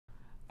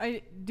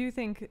I do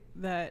think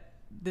that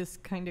this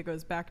kind of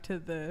goes back to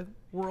the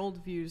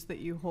worldviews that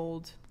you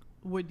hold.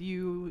 Would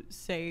you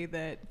say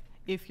that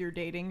if you're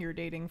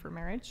dating for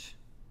marriage?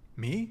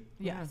 Me?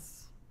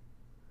 Yes.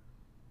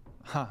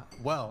 Huh.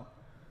 Well,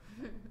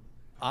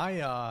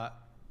 I'm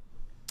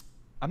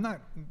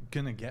not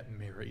gonna get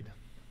married.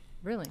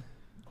 Really?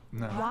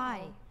 No.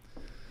 Why?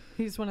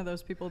 He's one of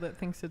those people that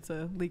thinks it's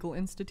a legal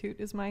institute,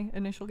 is my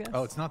initial guess.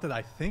 Oh, it's not that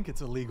I think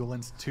it's a legal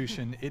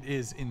institution. It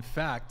is, in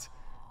fact,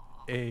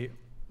 a...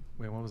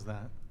 Wait, what was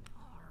that?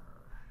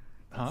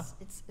 Huh?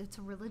 It's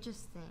a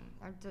religious thing.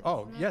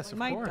 Oh, Isn't it yes, of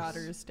My course.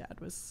 daughter's dad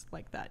was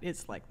like that.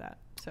 It's like that.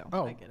 So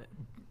Oh, I get it.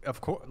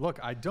 Of course. Look,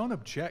 I don't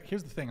object.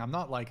 Here's the thing. I'm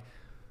not like...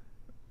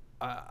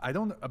 I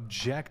don't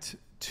object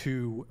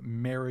to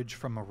marriage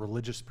from a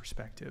religious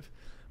perspective.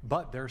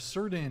 But there are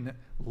certain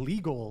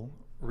legal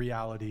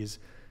realities.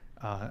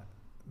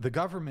 The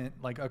government,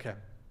 like, okay.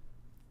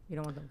 You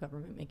don't want the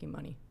government making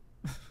money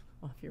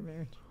off your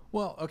marriage.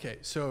 Well, okay,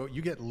 so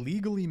you get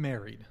legally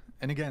married.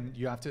 And again,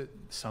 you have to,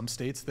 some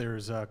states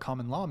there's a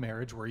common law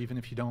marriage where even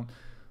if you don't,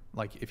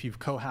 like if you've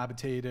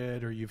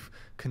cohabitated or you've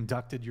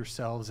conducted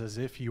yourselves as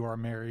if you are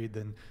married,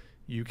 then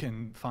you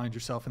can find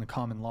yourself in a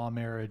common law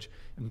marriage.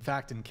 In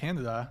fact, in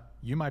Canada,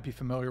 you might be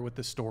familiar with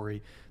this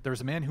story. There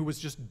was a man who was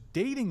just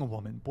dating a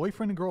woman,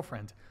 boyfriend and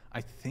girlfriend.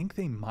 I think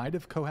they might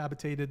have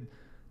cohabitated,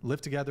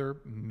 lived together,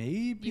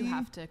 maybe. You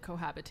have to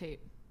cohabitate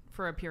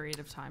for a period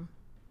of time.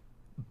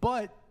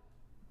 But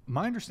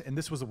my understanding, and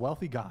this was a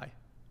wealthy guy,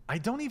 I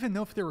don't even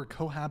know if they were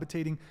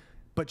cohabitating,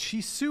 but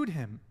she sued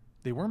him.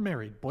 They weren't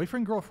married,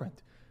 boyfriend,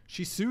 girlfriend.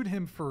 She sued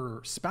him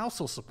for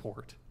spousal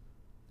support.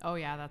 Oh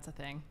yeah, that's a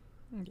thing.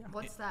 Yeah.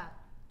 What's that?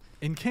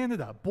 In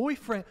Canada,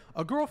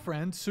 a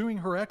girlfriend suing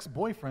her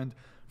ex-boyfriend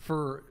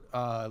for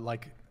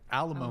like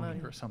alimony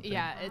or something.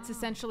 Yeah, it's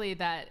essentially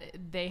that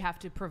they have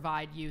to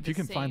provide you the you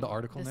can same, find the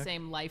article, Nick.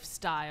 same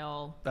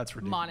lifestyle That's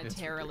ridiculous. It's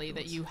monetarily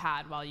ridiculous. that you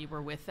had while you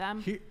were with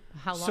them.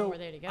 How long So were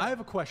they together? I have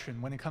a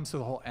question when it comes to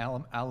the whole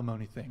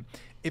alimony thing.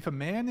 If a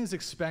man is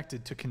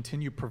expected to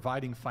continue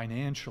providing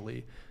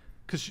financially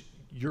because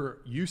you're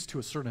used to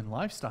a certain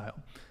lifestyle,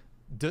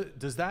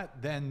 does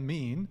that then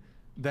mean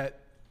that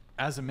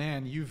as a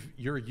man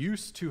you're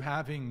used to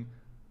having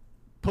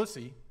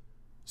pussy?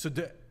 So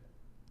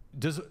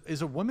should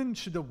a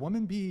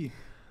woman be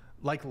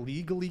like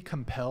legally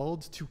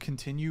compelled to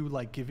continue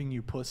like giving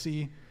you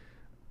pussy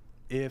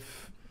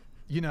if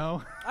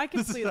I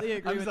completely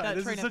agree with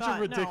that train of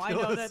thought. No, I know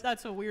ridiculous-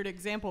 that's a weird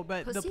example,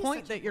 but Pussy the is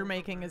point such a that you're word.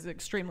 making is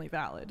extremely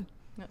valid.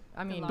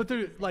 I mean, But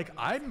they're like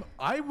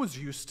I was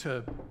used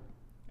to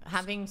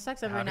having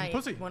sex every having night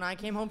pussy. when I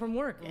came home from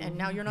work, and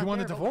now you're not. You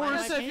want a there, but why divorce?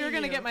 am I So if paying you're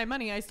going to you? get my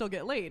money, I still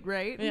get laid,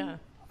 right? Yeah.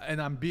 and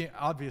I'm being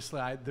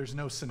obviously there's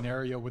no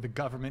scenario where the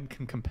government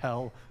can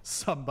compel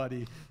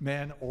somebody,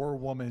 man or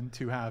woman,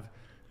 to have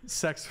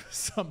sex with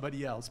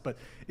somebody else. But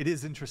it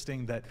is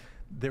interesting that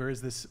there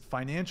is this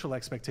financial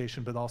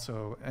expectation, but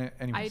also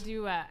anyways.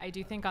 I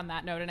do think on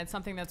that note, and it's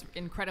something that's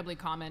incredibly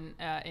common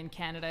in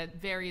Canada. It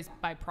varies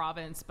by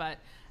province, but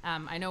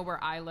I know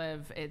where I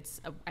live,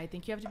 I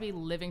think you have to be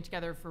living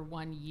together for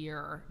 1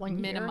 year. 1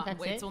 year? minimum.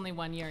 That's It's it? only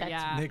 1 year. That's-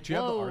 Yeah. Nick, do you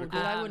have the Whoa, article?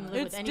 dude, I wouldn't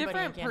live It's with anybody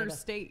different in per Canada.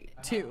 state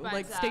too. But,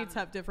 Like states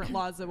have different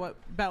laws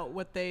about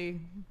what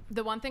they.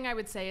 The one thing I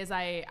would say is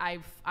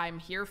I'm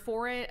here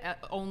for it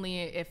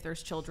only if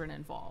there's children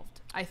involved.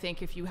 I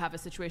think if you have a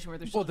situation where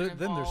there's children then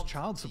there's involved,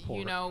 child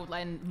support.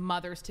 And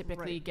mothers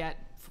typically Right. get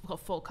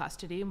full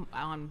custody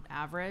on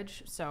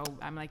average. So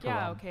I'm like, yeah,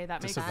 Haram. okay,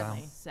 that makes Disavow.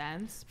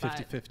 sense. But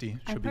 50-50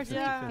 I should be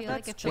personally 50-50. feel That's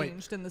like it's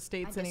changed in the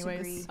states, I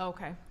anyways. disagree.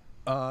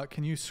 okay.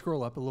 Can you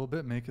scroll up a little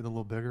bit, make it a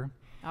little bigger?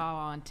 Oh,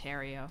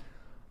 Ontario.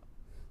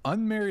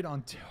 Unmarried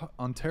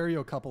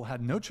Ontario couple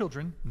had no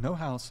children, no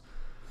house,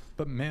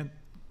 but man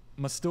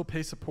must still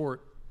pay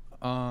support.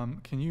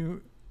 Can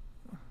you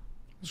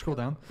scroll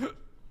down?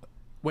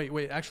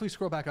 Wait, actually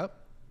scroll back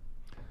up.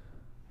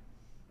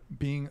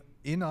 Being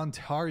in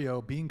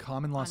Ontario, being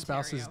common law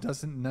spouses Ontario.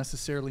 doesn't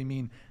necessarily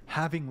mean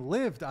having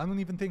lived. I don't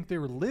even think they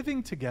were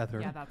living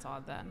together. Yeah, that's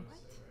odd then.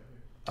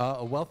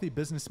 A wealthy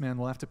businessman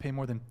will have to pay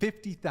more than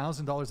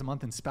 $50,000 a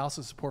month in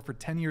spousal support for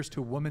 10 years to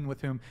a woman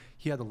with whom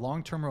he had a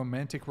long-term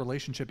romantic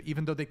relationship,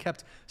 even though they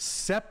kept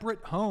separate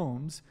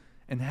homes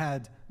and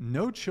had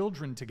no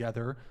children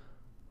together.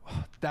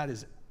 That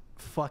is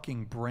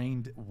fucking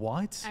brained.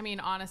 What? I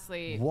mean,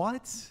 honestly,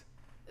 What?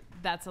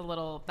 that's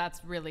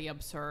really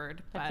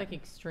absurd. That's But like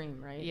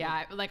extreme, right?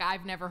 yeah, like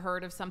I've never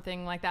heard of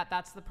something like that.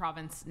 That's the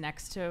province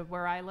next to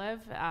where I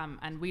live.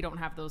 And we don't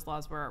have those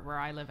laws where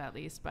I live, at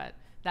least, but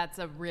that's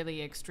a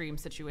really extreme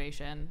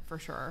situation for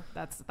sure.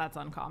 That's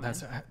uncommon.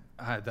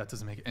 That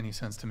doesn't make any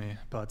sense to me.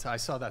 But I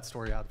saw that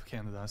story out of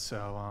Canada.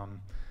 So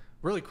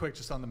really quick,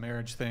 just on the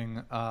marriage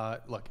thing.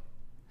 Look,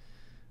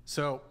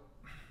 so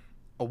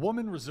a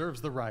woman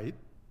reserves the right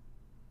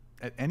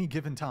at any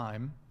given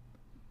time,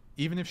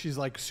 even if she's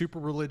like super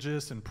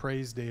religious and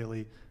prays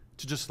daily,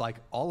 to just like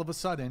all of a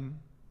sudden,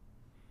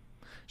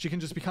 she can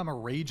just become a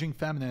raging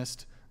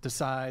feminist,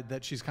 decide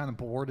that she's kind of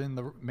bored in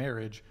the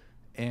marriage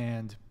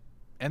and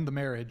end the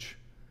marriage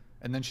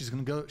And then she's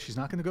not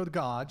going to go to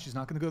God. She's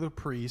not going to go to a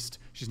priest.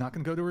 She's not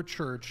going to go to her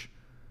church.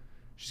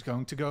 She's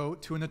going to go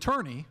to an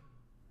attorney,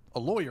 a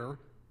lawyer,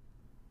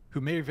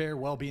 who may very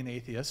well be an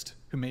atheist,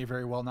 who may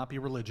very well not be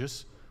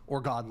religious or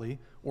godly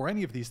or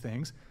any of these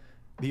things.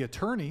 The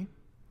attorney,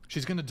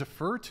 she's going to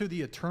defer to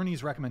the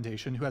attorney's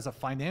recommendation, who has a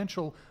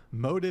financial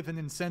motive and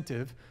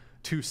incentive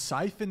to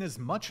siphon as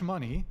much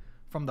money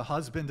from the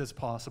husband as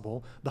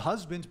possible. The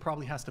husband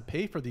probably has to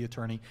pay for the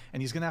attorney,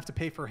 and he's going to have to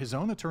pay for his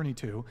own attorney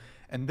too.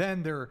 And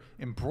then they're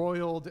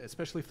embroiled,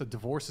 especially if the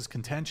divorce is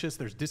contentious.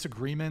 There's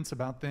disagreements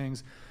about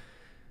things.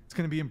 It's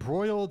going to be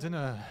embroiled in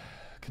a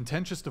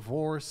contentious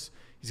divorce.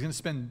 He's going to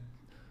spend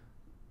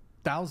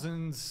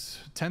thousands,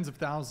 tens of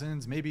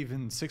thousands, maybe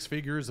even six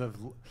figures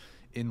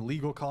in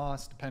legal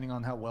costs, depending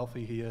on how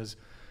wealthy he is.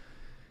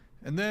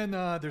 And then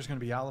there's going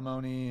to be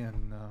alimony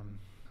and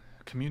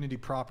community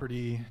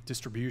property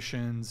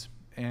distributions.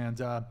 And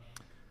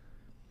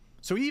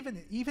so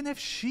even if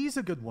she's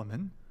a good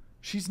woman,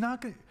 she's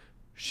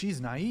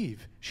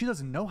naive. She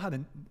doesn't know how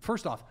to,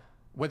 first off,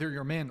 whether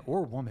you're a man or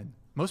a woman,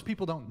 most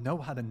people don't know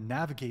how to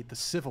navigate the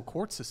civil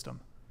court system.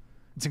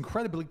 It's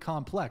incredibly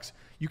complex.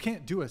 You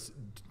can't do a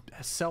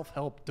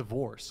self-help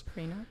divorce.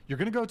 Prenup? You're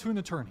going to go to an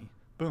attorney.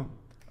 Boom.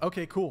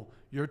 Okay, cool.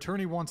 Your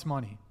attorney wants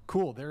money.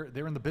 Cool.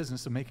 They're in the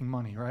business of making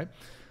money, right?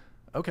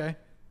 Okay.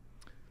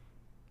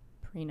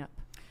 Prenup.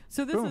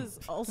 So this Boom. is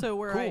also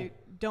where Cool. I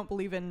don't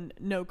believe in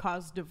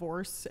no-cause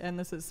divorce, and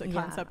this is a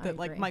Yeah, concept I that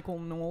like agree. Michael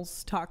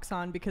Knowles talks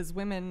on, because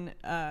women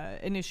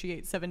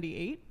initiate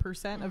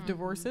 78% of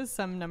divorces,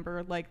 some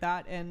number like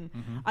that, and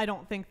I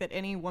don't think that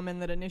any woman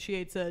that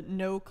initiates a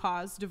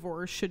no-cause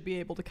divorce should be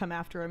able to come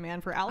after a man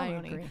for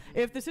alimony. agree.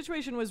 If the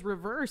situation was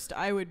reversed,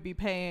 I would be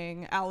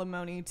paying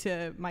alimony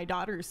to my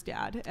daughter's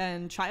dad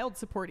and child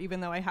support,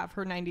 even though I have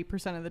her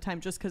 90% of the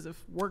time, just because of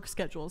work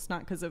schedules,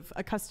 not because of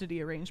a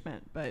custody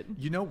arrangement. But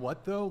You know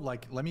what though?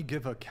 Like, let me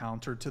give a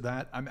counter to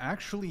that. I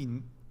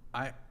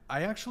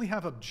actually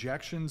have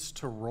objections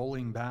to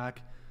rolling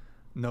back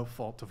no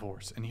fault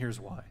divorce, and here's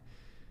why.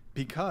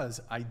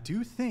 Because I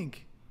do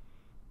think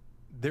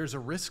there's a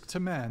risk to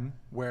men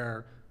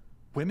where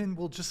women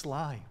will just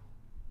lie.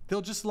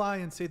 They'll just lie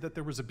and say that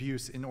there was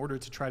abuse in order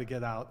to try to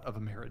get out of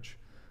a marriage.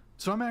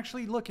 So I'm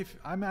actually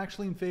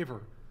in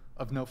favor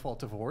of no fault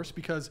divorce,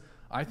 because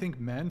I think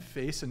men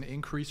face an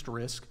increased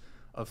risk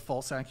of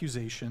false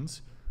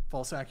accusations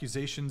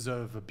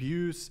of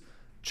abuse,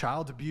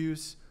 child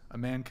abuse. A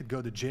man could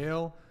go to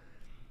jail.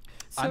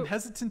 So- I'm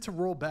hesitant to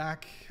roll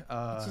back.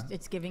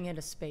 It's giving it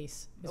a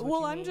space. is what Well,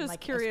 you I'm mean, just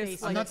like a curious,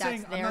 space like- I'm not that's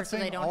saying- I'm there not so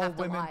they saying don't all have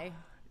to women- lie.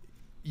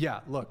 Yeah,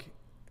 look,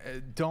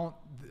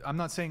 I'm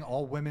not saying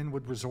all women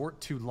would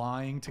resort to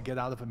lying to get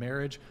out of a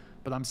marriage,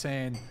 but I'm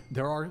saying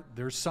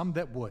there's some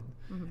that would.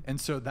 And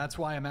so that's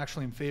why I'm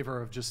actually in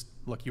favor of just,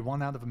 look, you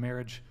want out of a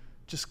marriage,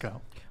 just go.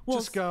 Well,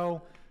 just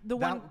go. the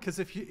one- Because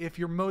if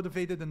you're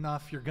motivated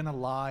enough, you're going to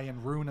lie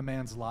and ruin a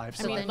man's life.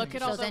 I mean, then, look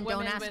at all so the then don't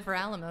women ask with- for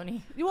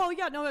alimony. Well,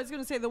 yeah, no, I was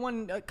going to say the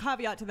one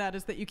caveat to that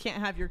is that you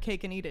can't have your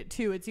cake and eat it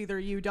too. It's either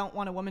you don't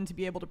want a woman to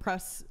be able to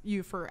press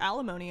you for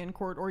alimony in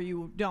court, or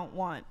you don't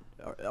want,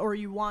 or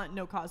you want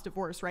no cause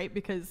divorce, right?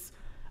 Because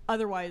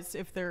otherwise,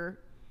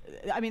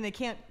 they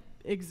can't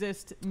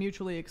exist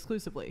mutually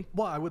exclusively.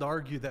 Well, I would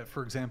argue that,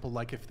 for example,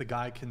 like if the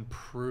guy can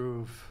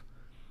prove,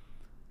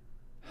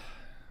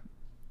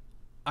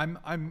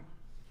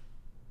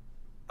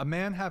 a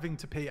man having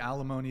to pay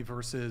alimony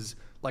versus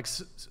like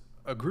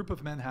a group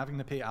of men having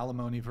to pay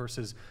alimony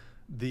versus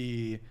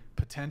the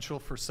potential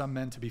for some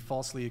men to be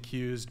falsely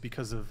accused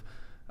because of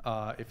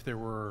if there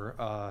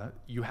were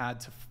you had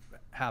to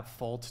have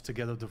fault to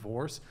get a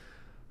divorce.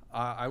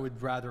 I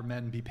would rather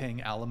men be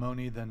paying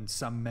alimony than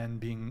some men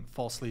being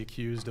falsely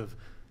accused of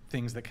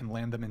things that can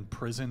land them in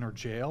prison or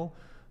jail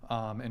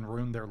and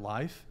ruin their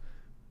life.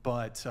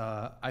 But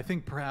I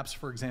think perhaps,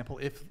 for example,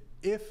 if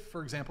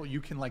for example, you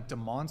can like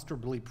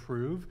demonstrably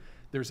prove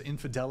there's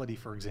infidelity,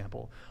 for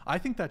example, I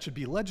think that should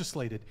be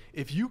legislated.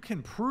 If you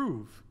can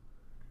prove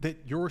that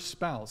your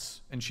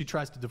spouse, and she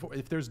tries to divorce,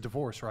 if there's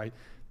divorce, right,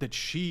 that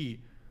she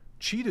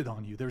cheated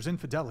on you, there's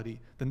infidelity,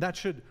 then that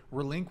should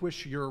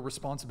relinquish your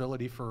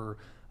responsibility for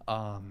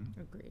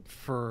Agreed.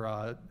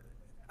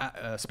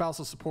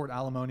 spousal support,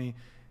 alimony,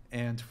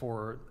 and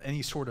for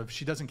any sort of,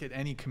 she doesn't get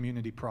any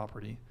community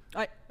property.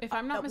 If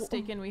I'm not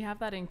mistaken, we have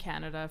that in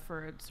Canada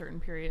for a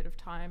certain period of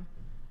time.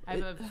 I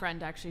have a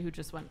friend actually who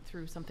just went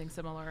through something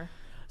similar.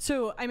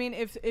 So, I mean,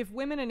 if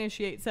women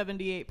initiate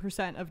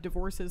 78% of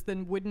divorces,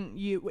 then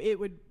it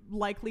would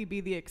likely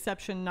be the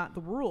exception, not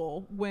the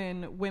rule,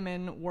 when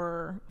women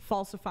were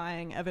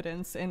falsifying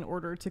evidence in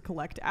order to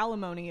collect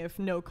alimony if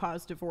no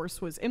cause divorce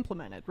was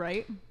implemented,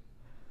 right?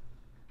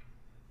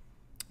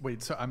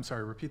 Wait, so I'm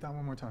sorry, repeat that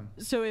one more time.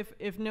 So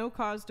if no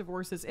cause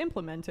divorce is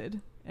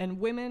implemented and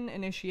women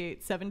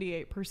initiate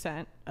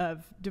 78%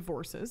 of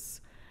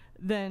divorces,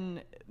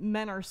 then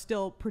men are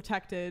still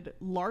protected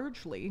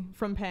largely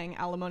from paying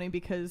alimony,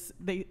 because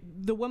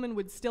the woman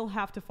would still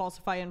have to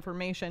falsify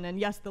information. And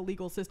yes, the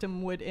legal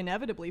system would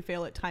inevitably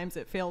fail at times.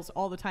 It fails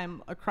all the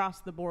time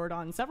across the board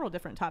on several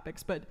different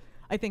topics. But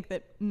I think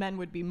that men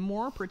would be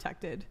more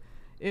protected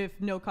if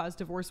no cause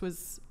divorce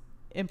was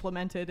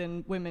implemented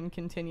and women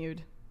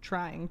continued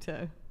trying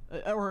to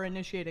or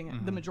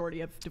initiating the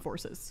majority of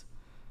divorces.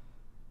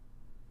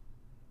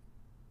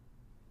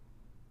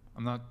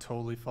 I'm not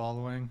totally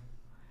following.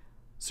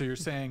 So you're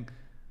saying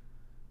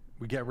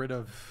we get rid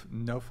of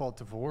no fault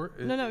divorce?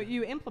 No,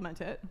 you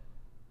implement it.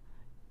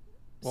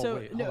 Well, so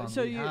wait, no, hold on.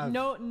 so we you have,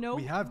 no.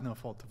 We have no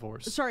fault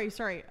divorce. Sorry.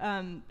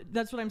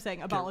 That's what I'm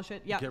saying. Abolish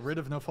it. Yeah. Get rid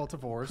of no fault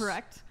divorce.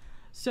 Correct.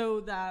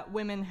 So that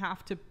women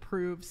have to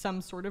prove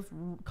some sort of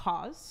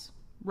cause,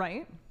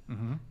 right?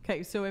 Mm-hmm.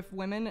 Okay. So if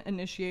women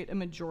initiate a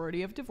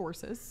majority of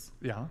divorces,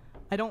 Yeah.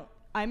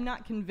 I'm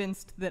not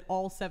convinced that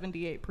all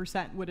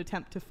 78% would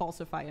attempt to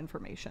falsify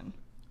information.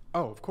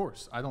 Oh, of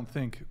course. I don't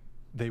think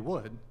they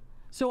would.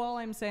 So all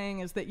I'm saying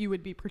is that you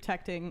would be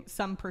protecting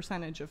some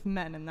percentage of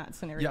men in that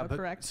scenario, Yeah, but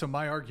correct? so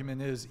my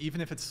argument is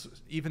even if it's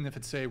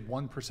say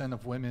 1%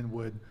 of women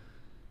would,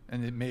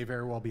 and it may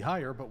very well be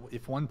higher, but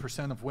if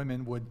 1% of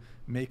women would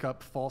make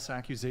up false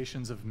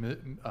accusations of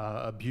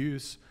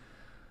abuse,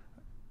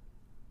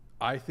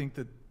 I think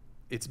that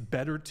it's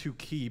better to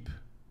keep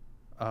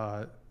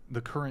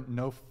the current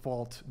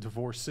no-fault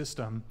divorce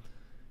system.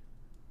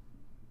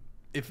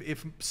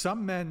 If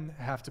some men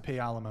have to pay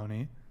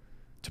alimony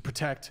to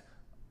protect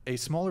a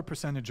smaller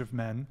percentage of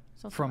men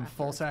It's also from after a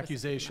false specific amount of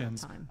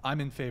accusations, time. I'm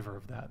in favor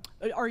of that.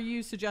 Are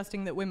you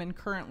suggesting that women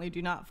currently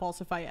do not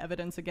falsify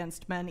evidence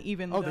against men,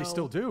 even though... Oh, they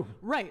still do.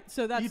 Right.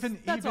 So that's all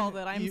even-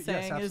 that I'm yes,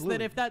 saying is that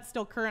absolutely. if that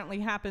still currently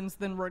happens,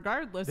 then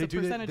regardless, They a do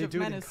it- percentage they of do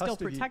it men in is still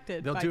custody.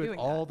 protected They'll by do doing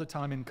it all that. the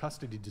time in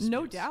custody disputes.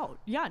 No doubt.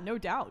 Yeah, no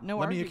doubt. No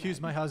Let me argument. accuse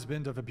my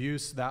husband of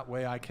abuse. That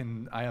way I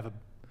have a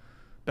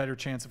better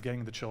chance of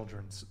getting the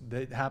children's.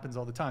 That happens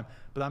all the time.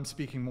 But I'm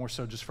speaking more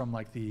so just from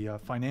like the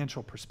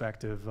financial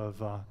perspective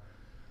of,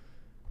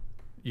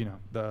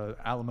 the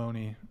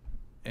alimony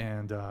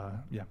and,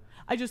 yeah.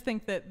 I just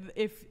think that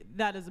if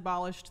that is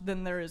abolished,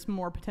 then there is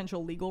more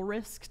potential legal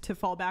risk to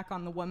fall back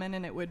on the woman,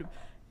 and it would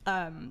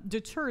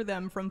deter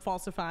them from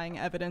falsifying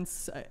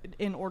evidence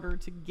in order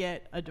to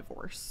get a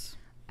divorce.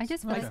 I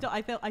just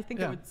I feel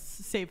think Yeah. it would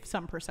save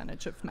some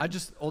percentage of men. I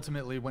just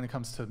ultimately, when it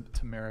comes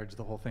to marriage,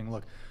 the whole thing,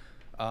 look,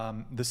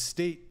 the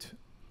state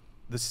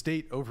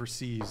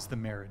oversees the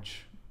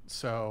marriage.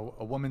 So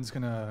a woman's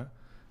going to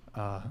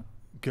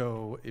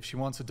go, if she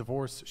wants a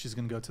divorce, she's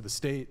going to go to the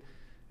state,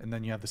 and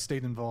then you have the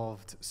state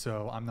involved.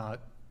 So I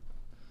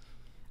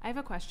have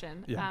a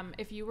question. Yeah.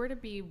 If you were to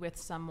be with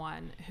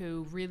someone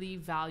who really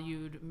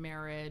valued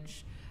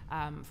marriage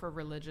for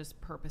religious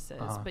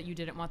purposes, but you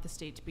didn't want the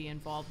state to be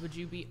involved, would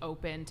you be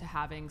open to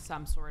having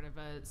some sort of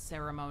a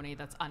ceremony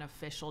that's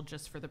unofficial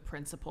just for the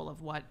principle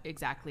of what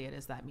exactly it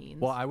is that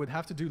means? Well, I would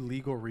have to do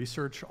legal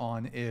research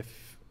on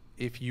if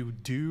you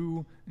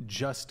do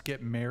just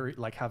get married,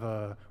 like have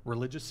a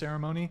religious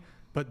ceremony,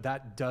 but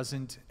that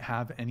doesn't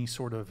have any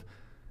sort of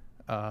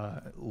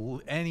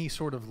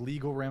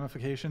legal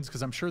ramifications,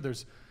 because I'm sure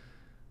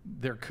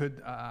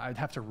I'd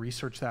have to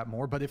research that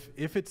more. But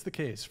if it's the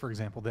case, for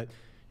example, that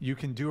you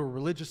can do a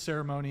religious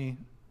ceremony,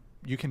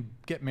 you can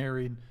get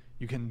married,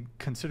 you can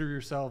consider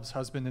yourselves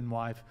husband and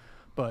wife,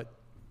 but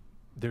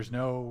there's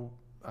no,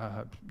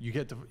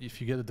 if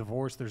you get a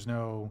divorce, there's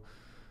no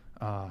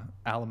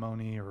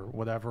alimony or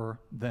whatever,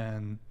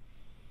 then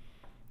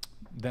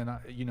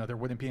there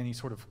wouldn't be any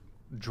sort of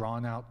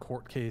drawn out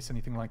court case,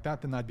 anything like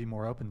that, then I'd be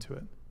more open to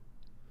it.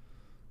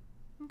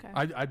 Okay.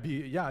 I'd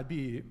be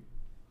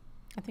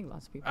I think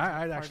lots of people.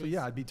 I'd have actually, parties.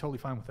 I'd be totally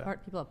fine with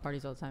that. People have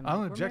parties all the time. I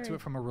don't like, "We're object to married."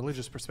 it from a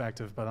religious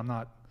perspective, but I'm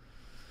not.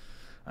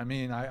 I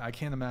mean, I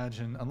can't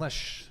imagine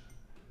unless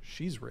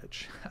she's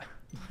rich.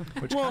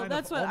 Which Well, kind of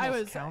that's what I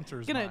almost was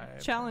counters going my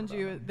to challenge point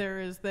you. about There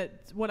is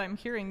that what I'm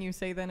hearing you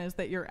say then is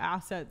that your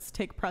assets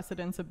take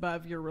precedence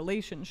above your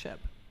relationship.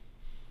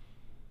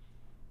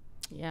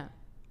 Yeah.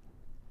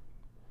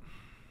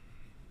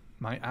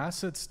 my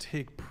assets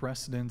take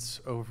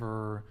precedence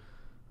over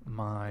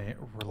my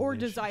relationship. Or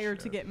desire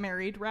to get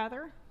married,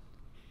 rather.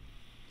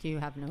 Do you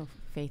have no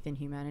faith in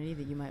humanity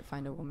that you might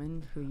find a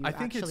woman who you I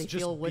think actually it's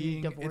just feel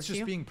wouldn't divorce it's just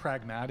you? being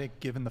pragmatic,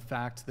 given the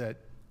fact that,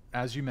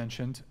 as you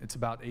mentioned, it's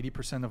about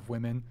 80% of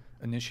women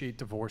initiate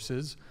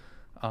divorces.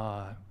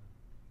 It's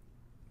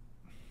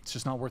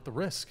just not worth the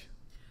risk.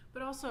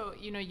 But also,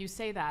 you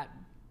say that,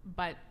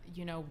 but,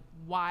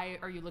 why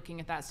are you looking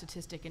at that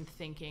statistic and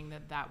thinking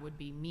that that would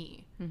be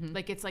me? Mm-hmm.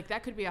 Like, it's like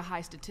that could be a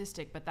high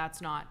statistic, but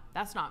that's not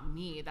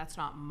me. That's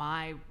not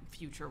my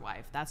future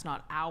wife. That's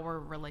not our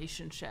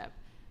relationship.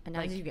 And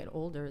like- as you get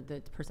older,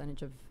 the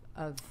percentage of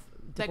Like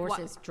what-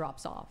 divorces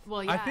drops off.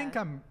 Well, yeah. I think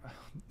I'm.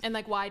 And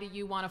like, why do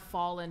you want to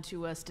fall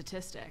into a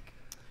statistic?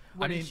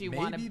 Wouldn't you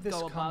want to maybe this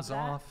go above comes that?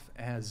 off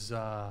as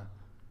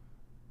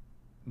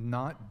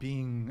not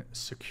being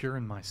secure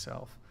in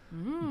myself.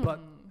 But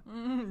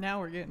Now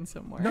we're getting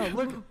somewhere. no,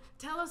 look,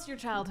 Tell us your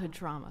childhood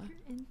trauma.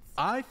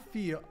 I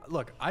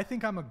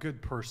think I'm a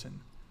good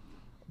person,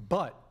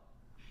 but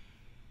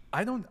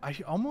I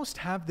almost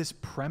have this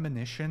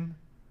premonition.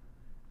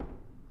 I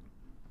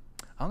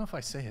don't know if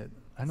I say it.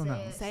 I don't Say know.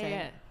 it. Say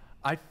it.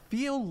 I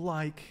feel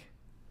like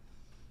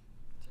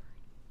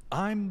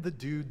I'm the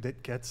dude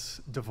that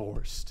gets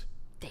divorced.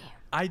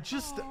 I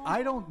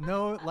don't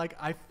know. Like,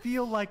 I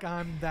feel like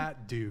I'm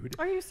that dude.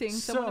 Are you seeing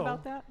someone So-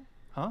 about that?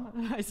 Huh?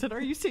 I said, are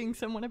you seeing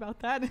someone about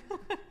that?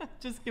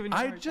 Just giving you a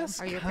I hard time.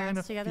 just Are your kind parents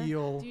of together?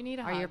 feel Do you need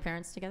a Are your hug?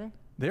 parents together?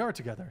 they are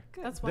together.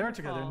 That's They're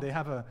together, and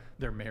wonderful.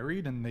 they're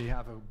married, and they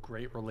have a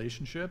great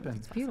relationship. And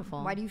It's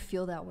beautiful. Why do you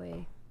feel that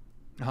way?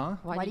 huh?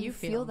 Why do you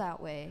feel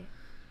that way?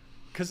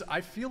 Because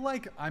I feel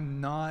like I'm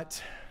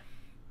not.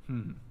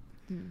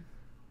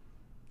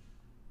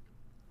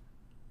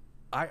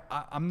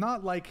 I'm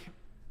not like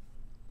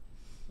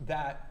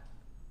that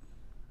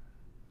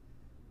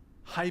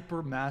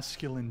hyper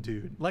masculine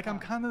dude. Like, I'm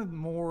kind of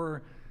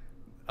more.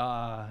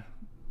 Laid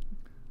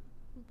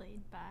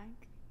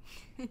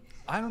back.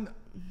 I don't.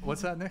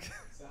 What's that, Nick?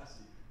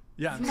 Sassy.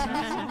 Yeah, I'm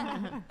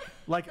sassy.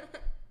 Like,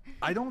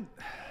 I don't.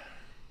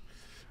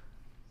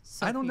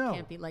 So I don't if you know.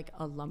 can't be like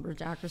a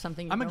lumberjack or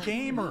something. you I'm a don't-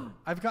 gamer.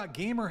 I've got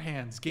gamer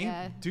hands.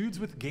 Yeah. Dudes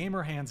with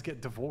gamer hands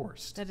get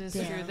divorced. That is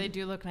Yeah. true. They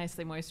do look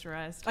nicely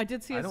moisturized. I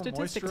did see I a don't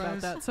statistic about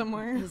moisturize. that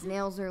somewhere. His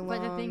nails are long.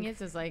 But the thing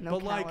is like, no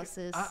But like,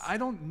 calluses. I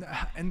don't.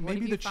 And what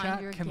maybe if the you find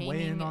chat your can gaming,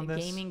 weigh in on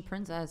this. gaming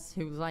princess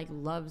who like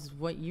loves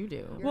what you do?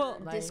 You're Well,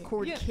 a like-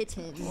 Discord yeah.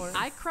 kitten.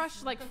 I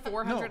crushed like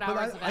 400 no, but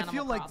hours of I Animal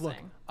feel like, Crossing. look,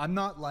 I'm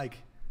not like.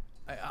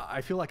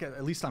 I feel like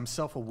at least I'm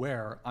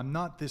self-aware. I'm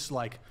not this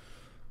like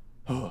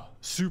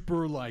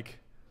super like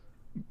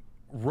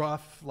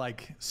rough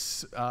like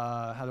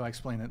how do I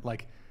explain it,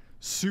 like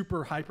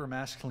super hyper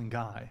masculine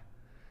guy,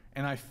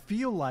 and I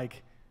feel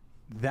like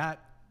that.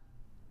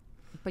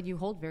 But you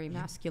hold very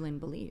masculine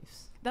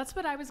beliefs. That's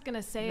what I was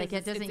gonna say. Like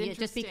is it doesn't it's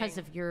just because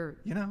interesting. of your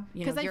You know?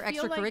 Because I your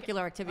feel like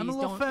extracurricular activities I'm a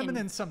little don't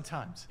feminine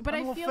sometimes. But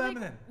I'm a I little feel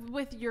feminine. like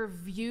with your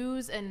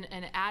views and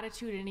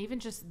attitude and even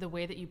just the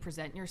way that you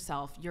present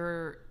yourself,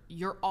 you're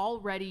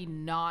already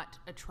not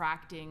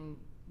attracting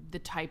the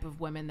type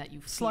of women that you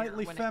fear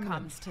Slightly when feminine. it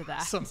comes to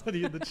that.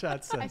 Somebody in the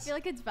chat says. I feel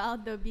like it's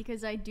valid though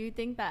because I do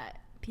think that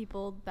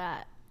people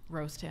that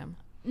Roast him.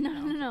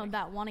 no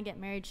that want to get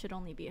married should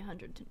only be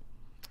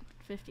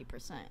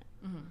 150%.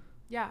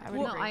 Yeah, I would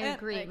No, agree. I And,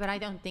 agree, like- but I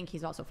don't think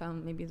he's also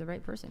found maybe the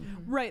right person.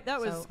 Right,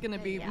 that was So- going to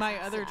be Yeah. my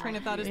other train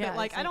of thought is Yeah, that,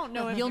 like, it's I don't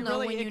know if you'll you know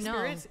really when you know.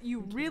 experience.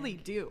 You really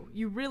do.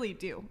 You really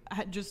do.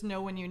 Just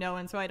know when you know.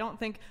 And so I don't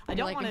think, I You're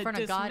don't like want in to front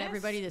dismiss. of God,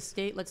 everybody, the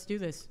state, let's do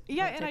this.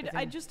 Yeah, that and type of I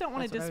thing. just don't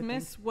want to That's what I would think.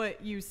 dismiss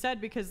what you said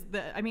because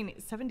I mean,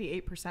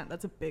 78%,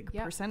 that's a big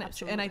Yeah,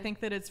 percentage. And I absolutely. think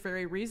that it's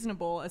very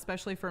reasonable,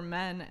 especially for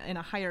men in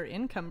a higher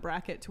income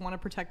bracket, to want to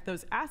protect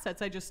those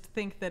assets. I just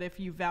think that if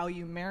you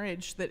value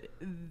marriage, that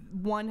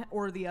one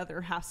or the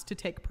other has to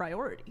take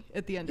priority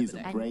at the end He's of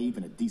the a day. brave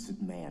and a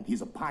decent man.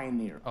 He's a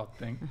pioneer. Oh,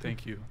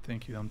 thank you.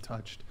 I'm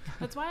touched.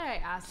 That's why I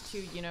asked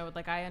too,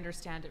 like I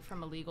understand it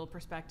from a legal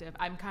perspective.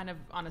 I'm kind of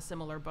on a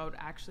similar boat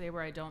actually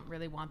where I don't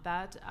really want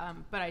that.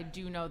 But I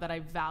do know that I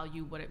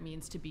value what it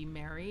means to be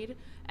married.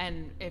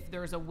 And if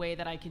there's a way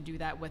that I can do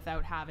that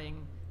without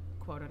having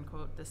quote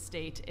unquote the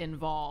state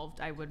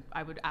involved, I would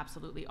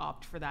absolutely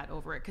opt for that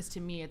over it. Cause to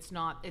me, it's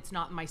not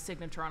my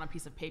signature on a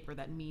piece of paper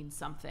that means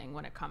something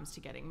when it comes to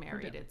getting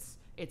married.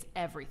 It's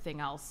everything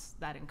else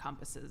that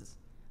encompasses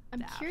I'm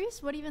that.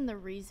 curious what even the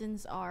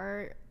reasons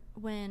are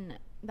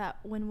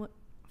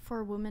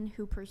for women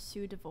who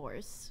pursue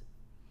divorce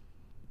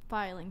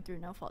filing through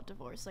no fault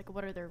divorce. Like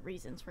what are their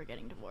reasons for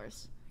getting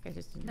divorced? I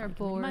just didn't They're like it.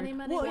 bored. Money,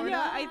 Well, money,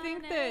 yeah, I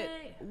think that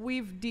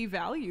we've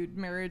devalued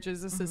marriage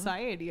as a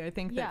society. I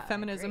think Yeah, that I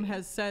feminism agree.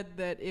 has said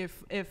that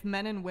if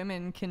men and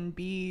women can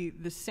be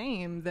the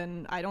same,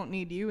 then I don't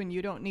need you and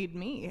you don't need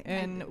me.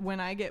 And when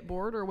I get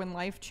bored or when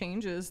life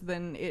changes,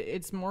 then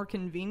it's more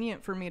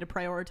convenient for me to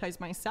prioritize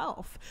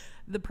myself.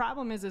 The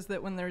problem is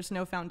that when there's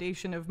no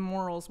foundation of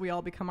morals, we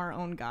all become our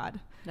own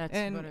god. That's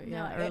and what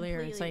No, I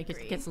earlier. It's completely like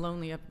agree. it gets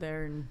lonely up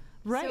there, and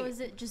right. So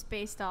is it just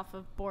based off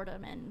of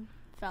boredom and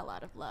fell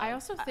out of love? I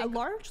also think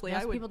largely,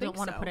 most I would people think don't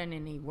want to so. put in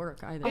any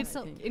work either. It's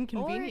I think.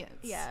 inconvenience.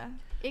 Or, yeah.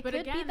 It But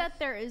could be again- that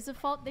there is a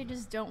fault. They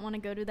just don't want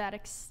to go to that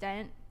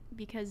extent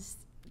because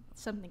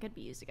something could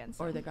be used against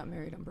them. Or they got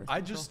married on birth I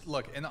control. just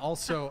look, and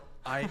also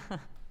I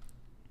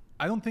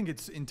don't think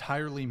it's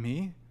entirely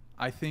me.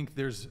 I think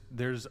there's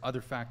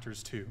other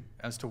factors too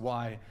as to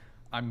why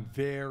I'm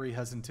very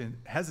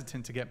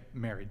hesitant to get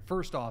married.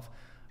 First off,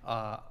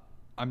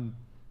 I'm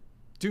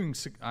doing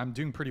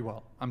pretty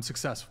well. I'm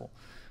successful,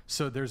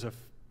 so there's a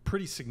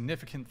pretty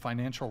significant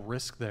financial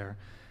risk there,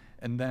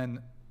 and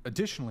then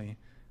additionally,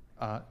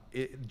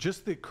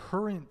 just the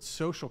current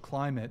social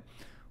climate.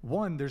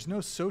 One, there's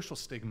no social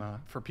stigma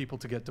for people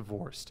to get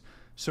divorced,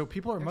 so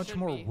people are There much should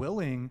more be.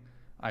 willing.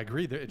 I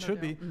agree that it No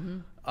should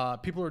doubt.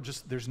 be. People are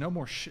just, there's no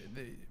more,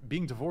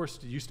 being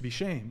divorced used to be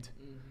shamed.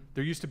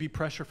 There used to be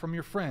pressure from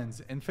your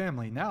friends and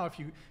family. Now, if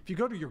you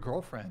go to your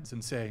girlfriends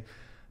and say,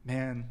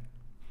 man,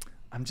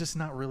 I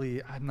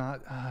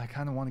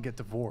kind of want to get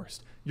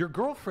divorced. Your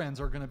girlfriends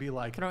are going to be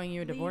like, throwing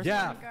you a divorce.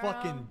 yeah, girl.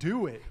 fucking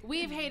do it.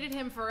 we've hated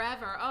him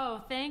forever.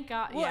 Oh, thank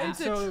God. Well, yeah. it's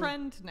So- a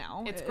trend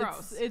now. It's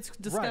gross. It's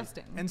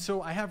disgusting. Right. And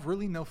so I have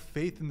really no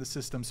faith in the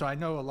system. So I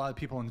know a lot of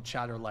people in the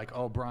chat are like,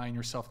 oh, Brian,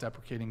 you're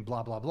self-deprecating,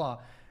 blah, blah, blah.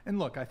 And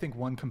look, I think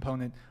one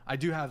component, I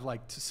do have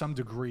like to some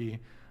degree,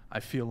 I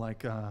feel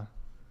like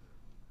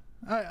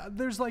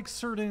There's like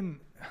certain.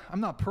 I'm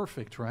not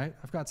perfect, right?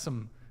 I've got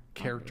some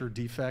character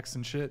defects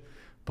and shit.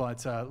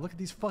 But look at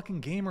these fucking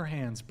gamer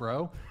hands,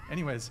 bro.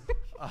 Anyways.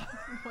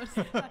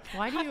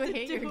 Why do you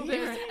hate your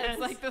gamer? It's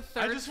like the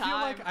third I just time. feel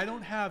like I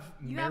don't have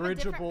You have a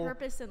different marriageable.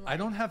 purpose in I life.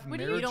 don't have What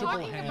are you marriageable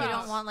talking hands. You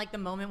don't want like the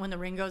moment when the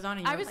ring goes on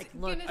and I you're was like,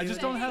 look. gonna I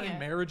just don't have say-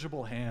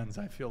 marriageable hands.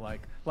 I feel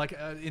like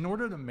in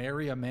order to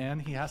marry a man,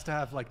 he has to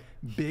have like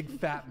big,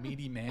 fat,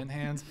 meaty man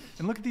hands.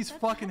 And look at these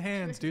fucking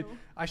hands, dude.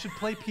 I should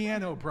play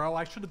piano, bro.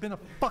 I should have been a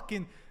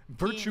fucking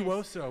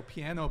virtuoso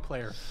piano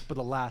player. But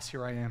alas,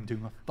 here I am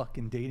doing a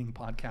fucking dating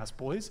podcast,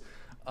 boys.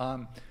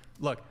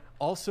 Look,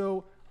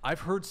 also,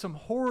 I've heard some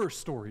horror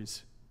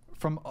stories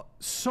from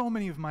so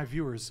many of my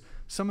viewers.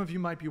 Some of you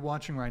might be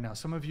watching right now.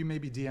 Some of you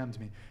maybe DM'd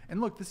me.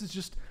 And look, this is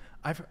just,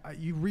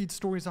 you read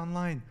stories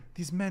online.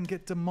 These men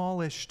get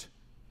demolished,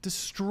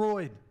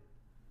 destroyed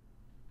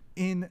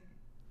in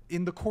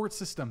the court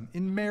system,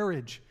 in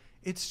marriage.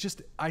 It's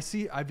just,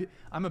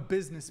 I'm a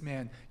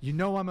businessman. You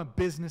know I'm a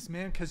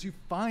businessman because you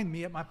find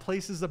me at my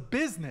places of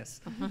business.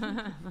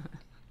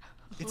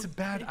 It's a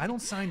bad, I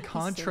don't sign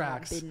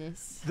contracts.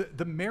 business.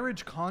 The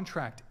marriage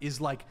contract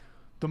is like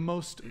the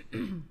most,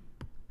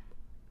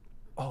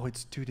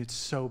 it's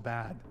so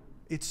bad.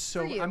 It's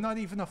so, you. I'm not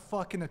even a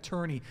fucking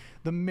attorney.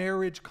 The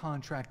marriage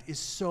contract is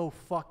so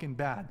fucking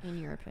bad. In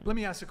your opinion. Let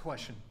me ask a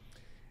question.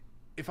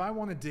 If I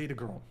want to date a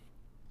girl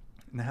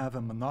and have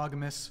a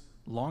monogamous,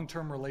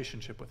 long-term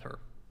relationship with her,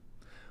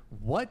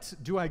 what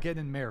do I get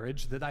in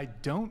marriage that I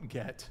don't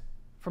get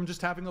from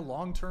just having a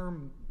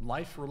long-term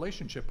life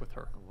relationship with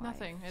her?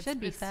 Nothing. Should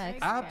be sex.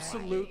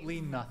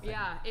 Absolutely nothing.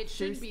 Yeah, it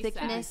Through should be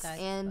sickness sex.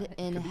 and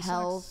in Could be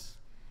health. sex.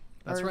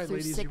 That's or right, through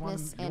ladies. You want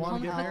sickness to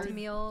and get health. married?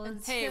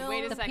 meals. Hey,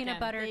 wait a the second.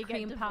 peanut butter They get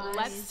cream divorced. pie.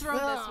 Let's throw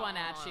this one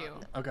at you.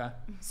 Okay.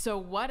 So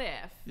what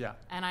if, Yeah.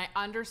 and I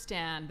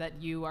understand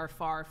that you are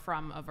far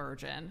from a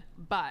virgin,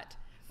 but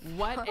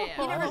what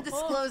He never if,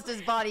 disclosed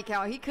his body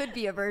count. He could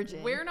be a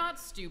virgin. we're not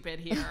stupid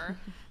here.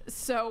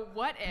 So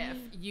what if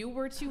you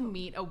were to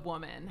meet a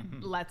woman,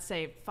 let's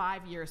say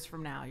 5 years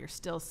from now, you're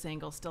still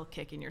single, still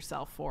kicking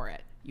yourself for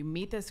it. You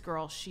meet this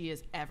girl, she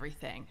is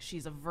everything.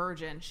 She's a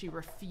virgin. She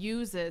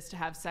refuses to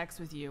have sex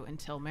with you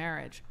until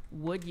marriage.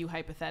 Would you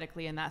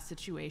hypothetically in that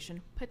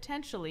situation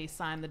potentially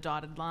sign the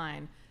dotted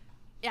line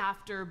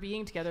after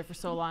being together for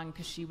so long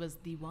because she was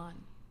the one?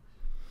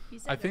 He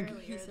said I think-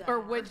 earlier that- Or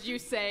would you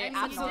say I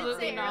mean, you did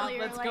absolutely say not? earlier,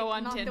 Let's like, go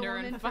on not the Tinder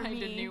woman and for find a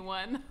me. new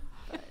one.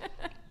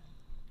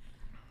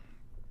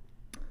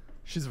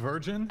 She's a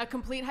virgin? A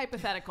complete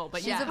hypothetical, but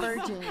She's yeah. a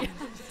virgin.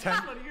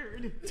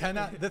 10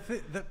 out.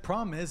 The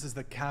problem is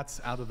the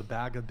cat's out of the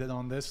bag a bit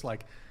on this.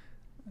 Like,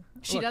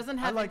 She look, doesn't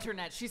I have like-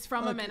 internet. She's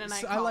from a look,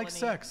 Mennonite I like colony.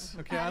 sex.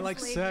 Okay, I like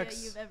Best labia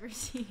sex. you've ever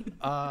seen.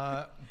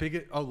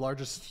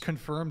 Largest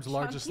confirmed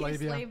largest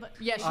Chunkiest labia.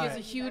 Yeah, she has Alright.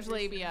 a huge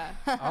labia.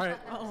 All right.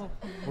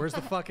 Where's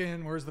the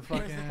fucking?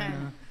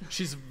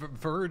 She's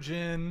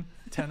virgin.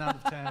 10 out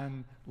of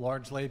 10.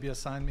 Large labia.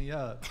 Sign me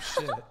up.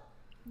 Shit.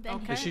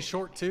 Okay. Is she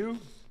short too?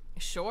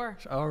 Sure.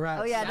 All right.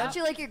 Oh yeah, don't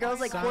you like your girls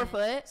like 4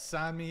 foot?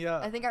 Sign me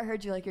up. I think I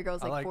heard you like your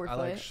girls like 4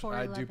 foot.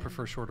 I do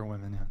prefer shorter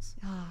women. Yes.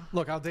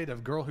 Look, I'll date a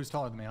girl who's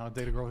taller than me. I'll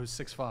date a girl who's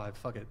 6'5".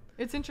 Fuck it.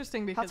 It's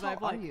interesting because tall I've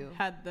are like you?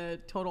 had the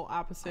total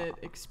opposite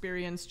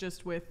experience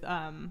just with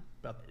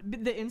About-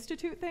 the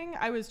institute thing.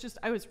 I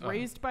was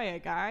raised by a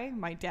guy,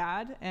 my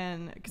dad,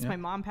 and because Yeah. my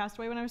mom passed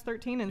away when I was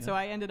 13, and so Yeah.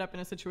 I ended up in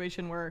a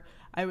situation where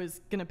I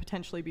was gonna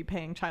potentially be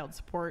paying child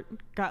support.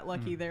 Got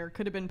lucky there.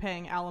 Could have been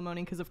paying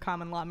alimony because of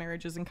common law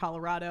marriages in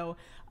Colorado.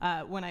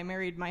 When I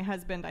married my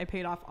husband, I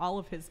paid off all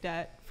of his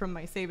debt from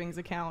my savings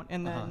account,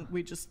 and then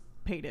we just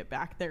paid it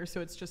back there.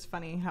 So it's just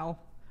funny how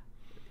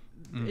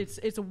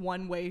it's a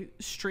one-way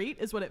street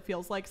is what it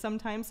feels like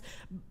sometimes.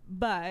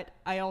 But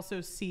I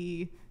also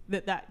see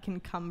that can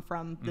come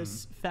from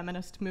this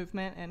feminist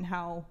movement and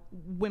how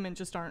women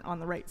just aren't on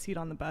the right seat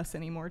on the bus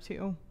anymore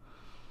too.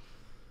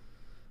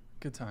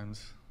 Good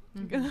times.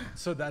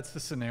 So that's the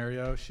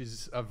scenario.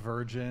 She's a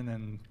virgin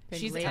and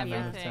She's labia. 10 out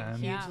of everything. 10.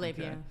 Huge Yeah.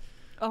 labia.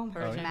 Oh,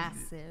 Virgin.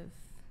 Massive.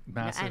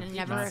 Massive. And can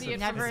never, see it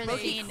never, from has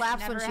space. seen,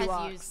 Claps never when she has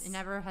walks. used,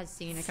 never has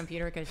seen a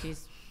computer because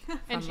she's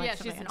And from, yeah, like,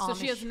 she's, an so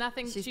she has Amish-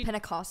 nothing. She's She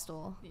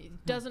Pentecostal.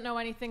 doesn't know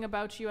anything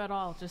about you at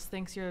all. Just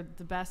thinks you're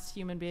the best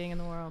human being in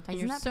the world. And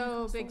Isn't you're that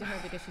so Pentecostal? big to her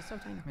because she's so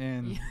tiny.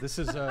 And this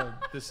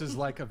is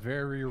like a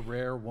very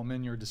rare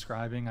woman you're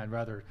describing. I'd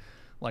rather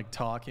like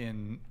talk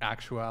in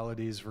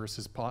actualities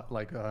versus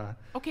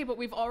Okay, but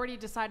we've already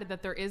decided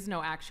that there is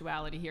no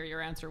actuality here.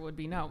 Your answer would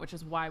be no, which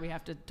is why we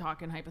have to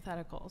talk in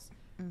hypotheticals,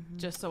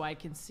 just so I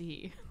can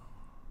see.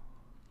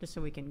 Just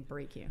so we can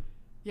break you.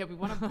 Yeah, we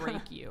want to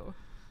break you.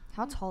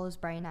 How tall is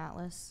Brian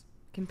Atlas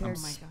compared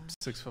Oh my to god.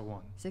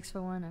 6'1".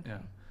 6'1"? Okay. Yeah.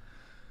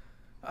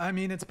 I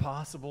mean, it's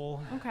possible.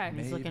 Okay.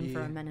 He's looking for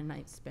a Maybe.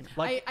 Mennonite spin.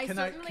 Like, I can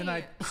certainly-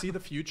 I see the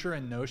future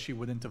and know she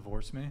wouldn't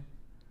divorce me?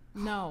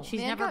 No.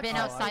 She's Man never got been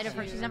caught. outside of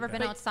her. She's never been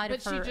But- outside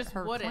but of she her, just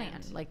her wouldn't.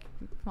 plan. Like,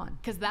 come on.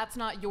 Because that's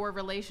not your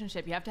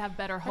relationship. You have to have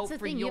better That's hope the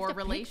for thing. You your have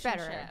to pick relationship.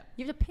 better.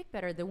 You have to pick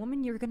better. The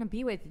woman you're going to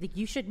be with, like,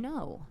 you should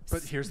know.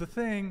 But here's the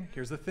thing,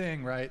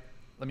 right?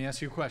 Let me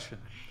ask you a question.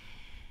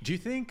 Do you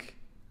think,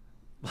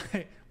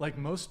 like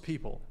most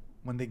people,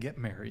 when they get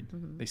married,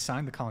 they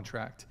sign the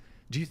contract,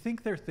 do you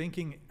think they're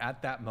thinking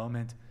at that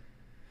moment,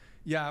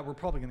 yeah, we're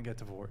probably going to get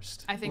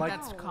divorced? I think Like,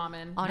 that's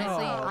common.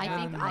 Honestly, No, I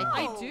think no, no,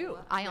 I do.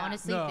 I Yeah.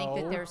 honestly think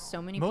that No. there's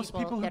so many Most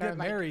people who that get are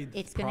like, married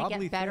it's going to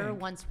probably get better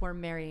think- once we're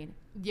married.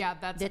 Yeah,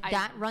 that's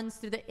That runs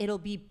through it'll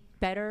be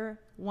better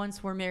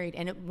once we're married.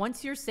 And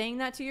once you're saying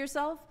that to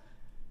yourself,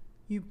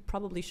 you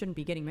probably shouldn't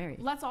be getting married.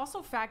 Let's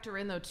also factor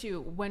in though too,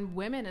 when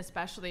women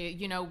especially,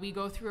 you know, we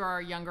go through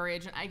our younger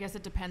age, and I guess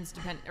it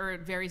or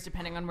it varies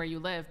depending on where you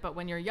live, but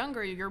when you're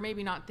younger, you're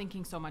maybe not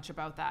thinking so much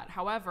about that.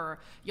 However,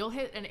 you'll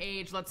hit an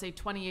age, let's say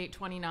 28,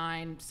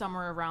 29,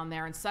 somewhere around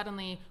there, and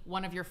suddenly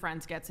one of your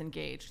friends gets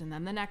engaged, and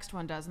then the next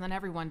one does, and then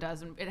everyone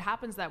does, and it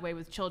happens that way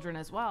with children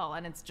as well.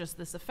 And it's just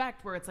this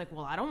effect where it's like,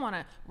 well, I don't want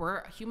to,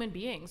 we're human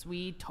beings.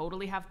 We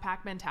totally have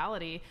pack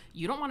mentality.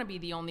 You don't want to be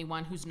the only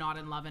one who's not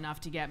in love enough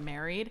to get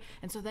married.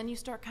 And so then you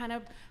start kind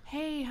of,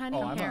 hey, honey,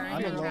 Oh, I'm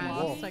a lone ready?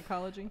 wolf.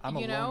 Psychology. I'm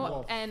a You lone know,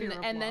 wolf. and Fear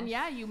of then loss.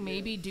 yeah, you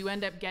maybe do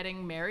end up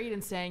getting married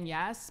and saying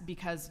yes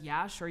because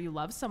yeah, sure, you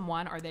love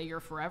someone. Are they your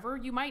forever?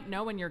 You might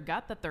know in your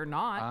gut that they're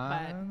not,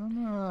 I but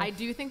don't know. I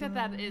do think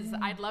that is.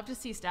 I'd love to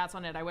see stats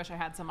on it. I wish I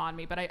had some on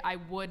me, but I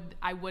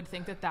would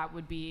think that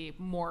would be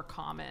more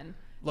common.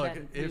 Look,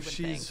 than we if would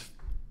she's, think.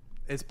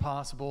 it's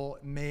possible,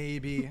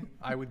 maybe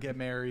I would get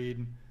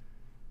married.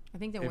 I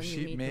think that If when you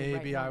she, meet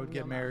maybe the right I one, would get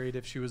you'll know. married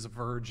if she was a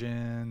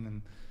virgin,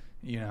 and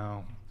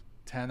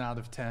 10 out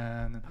of 10.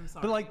 I'm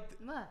sorry. But like,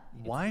 What?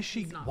 why is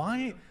she? it's not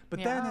Why?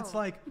 But then it's Oh.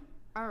 like,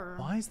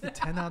 why is the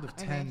 10 out of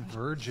 10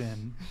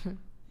 virgin?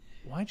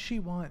 Why'd she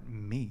want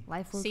me?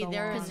 Life will See, go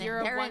there on. is you're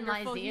a therein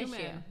lies wonderful the human.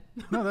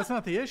 issue. No, that's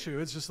not the issue.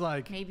 It's just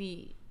like,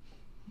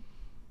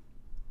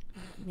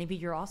 Maybe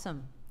you're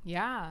awesome.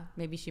 Yeah,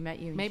 Maybe she met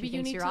you. And maybe she you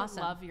thinks need you're to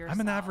awesome. love yourself.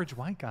 I'm an average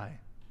white guy.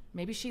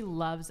 Maybe she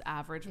loves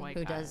average white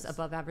who guys does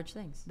above average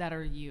things. that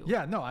are you.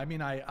 Yeah, no, I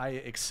mean, I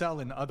excel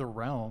in other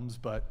realms,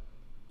 but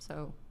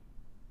So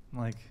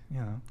like,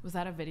 Was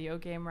that a video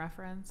game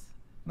reference?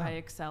 No. I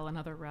excel in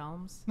other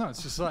realms. no,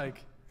 it's just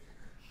like,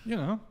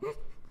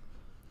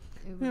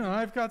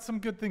 I've got some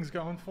good things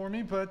going for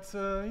me, but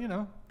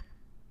I'm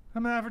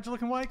an average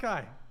looking white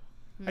guy.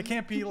 I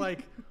can't be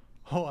like,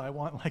 oh, I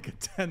want like a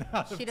 10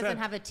 out of 10 she doesn't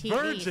have a TV,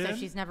 virgin. so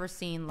she's never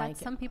seen like.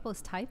 That's some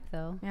people's type,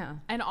 though. Yeah.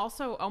 And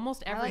also,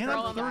 almost every like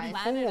girl that on the guy.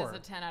 planet is 34. a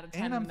 10 out of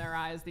And 10 I'm- in their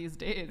eyes these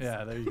days.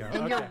 Yeah, there you go.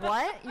 And you're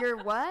what? You're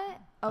what?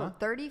 Oh, Huh?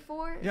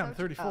 34? Yeah, I'm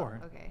 34.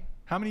 Oh, okay.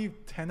 How many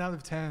 10 out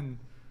of 10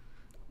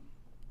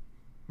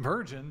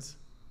 virgins?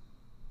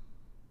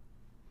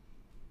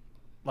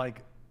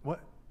 Like, what?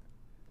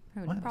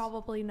 Who What? knows?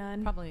 Probably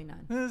none. Probably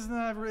none. It's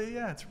not really,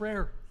 yeah, it's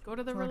rare. Go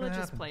to the It's not gonna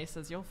religious happen.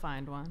 places, you'll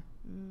find one.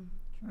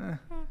 Eh.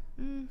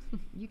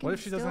 You can What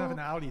if she doesn't have an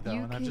still- Audi though, you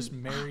and I'm can- just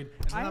married?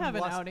 And I then I'm have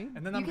an lust- Audi.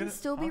 And then You I'm can gonna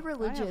still be oh,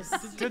 religious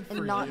Good for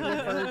and not you. be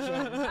a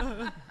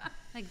virgin.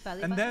 Like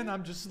belly And then button?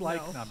 I'm just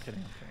like, no, I'm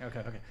kidding.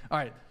 Okay. All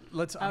right, I'm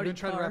Audi gonna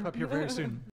try to car. wrap up here very soon.